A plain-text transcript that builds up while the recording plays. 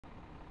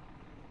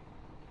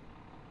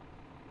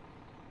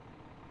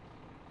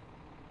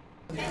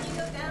Can you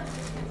go down?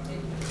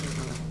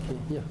 Okay,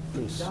 yeah,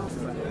 please.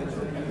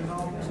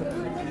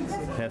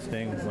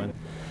 Testing. When.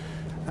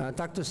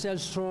 Dr.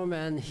 Sellstrom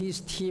and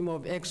his team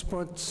of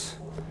experts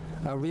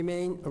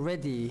remain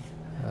ready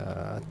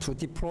to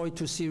deploy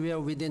to Syria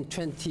within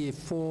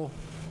 24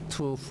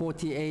 to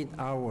 48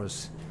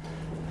 hours.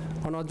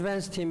 An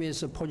advanced team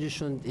is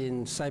positioned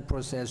in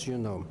Cyprus, as you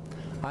know.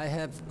 I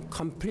have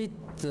complete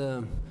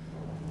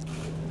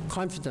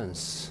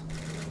confidence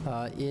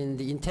in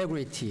the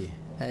integrity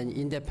and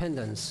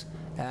independence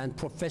and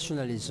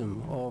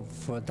professionalism of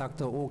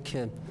Dr.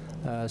 Åke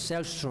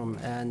Sellstrom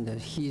and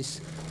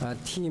his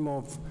team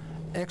of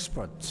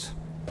experts.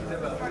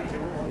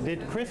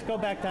 Did Chris go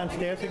back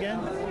downstairs again?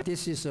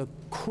 This is a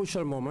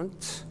crucial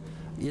moment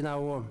in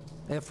our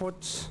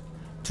efforts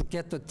to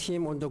get the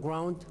team on the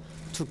ground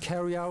to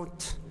carry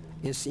out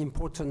its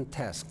important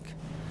task.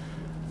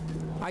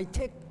 I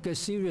take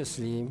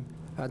seriously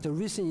the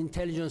recent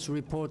intelligence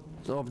report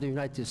of the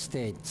United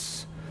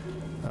States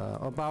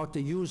about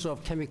the use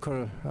of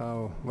chemical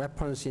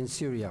weapons in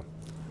Syria.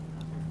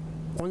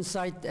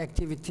 On-site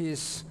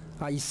activities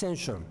are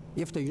essential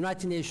if the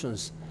United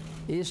Nations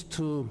is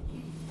to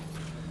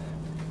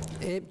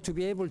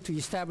be able to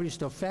establish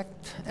the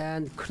fact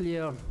and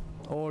clear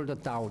all the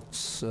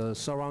doubts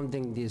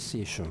surrounding this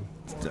issue.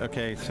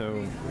 Okay,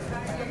 so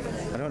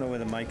I don't know where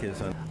the mic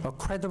is on. A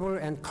credible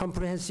and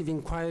comprehensive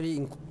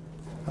inquiry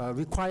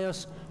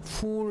requires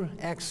full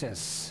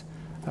access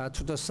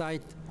to the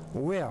site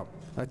where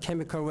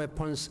chemical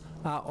weapons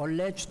are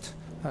alleged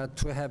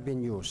to have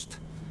been used.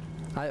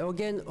 I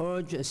again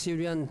urge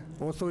Syrian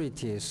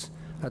authorities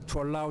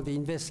to allow the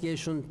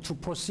investigation to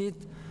proceed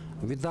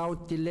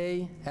without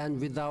delay and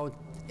without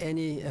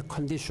any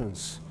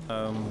conditions.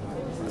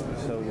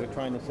 So we're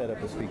trying to set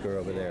up a speaker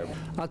over there.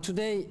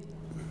 Today,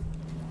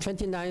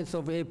 29th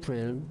of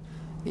April,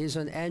 is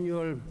an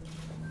annual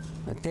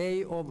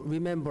day of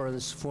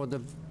remembrance for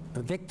the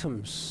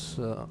victims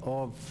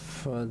of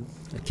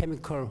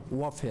chemical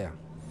warfare.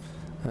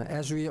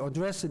 As we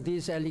address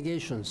these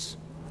allegations,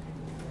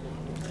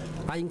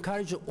 I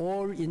encourage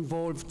all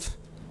involved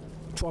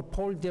to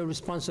uphold their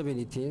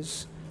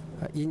responsibilities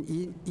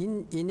in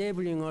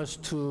enabling us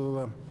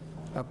to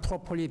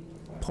properly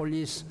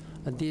police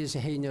these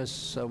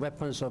heinous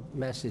weapons of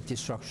mass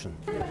destruction.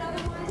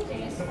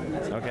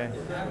 Okay,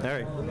 all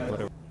right,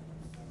 whatever.